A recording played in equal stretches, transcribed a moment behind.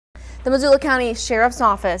The Missoula County Sheriff's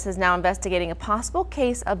Office is now investigating a possible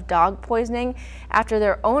case of dog poisoning after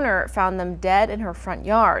their owner found them dead in her front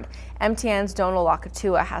yard. MTN's Donal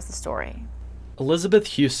Lakatua has the story. Elizabeth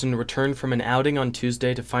Houston returned from an outing on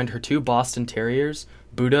Tuesday to find her two Boston Terriers,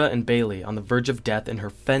 Buddha and Bailey, on the verge of death in her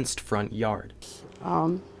fenced front yard.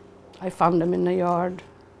 I found them in the yard.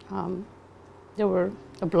 They were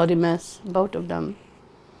a bloody mess, both of them.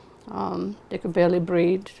 They could barely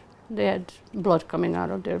breathe. They had blood coming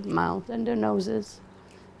out of their mouth and their noses,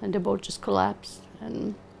 and they both just collapsed,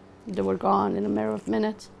 and they were gone in a matter of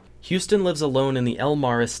minutes. Houston lives alone in the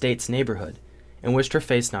Elmar Estates neighborhood and wished her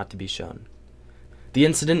face not to be shown. The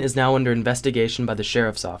incident is now under investigation by the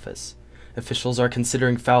sheriff's office. Officials are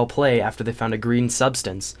considering foul play after they found a green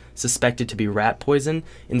substance, suspected to be rat poison,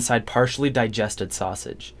 inside partially digested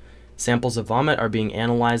sausage. Samples of vomit are being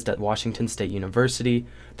analyzed at Washington State University,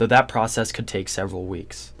 though that process could take several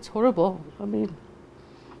weeks. It's horrible. I mean,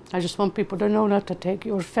 I just want people to know not to take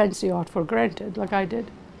your fancy art for granted like I did.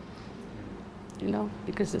 You know,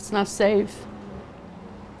 because it's not safe.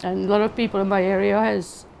 And a lot of people in my area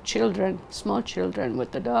has children, small children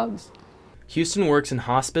with the dogs. Houston works in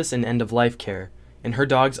hospice and end-of-life care, and her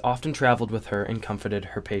dogs often traveled with her and comforted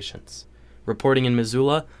her patients. Reporting in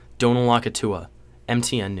Missoula, Donal Lakatua,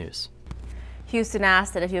 MTN News. Houston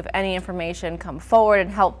asked that if you have any information, come forward and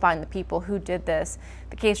help find the people who did this.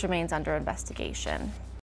 The case remains under investigation.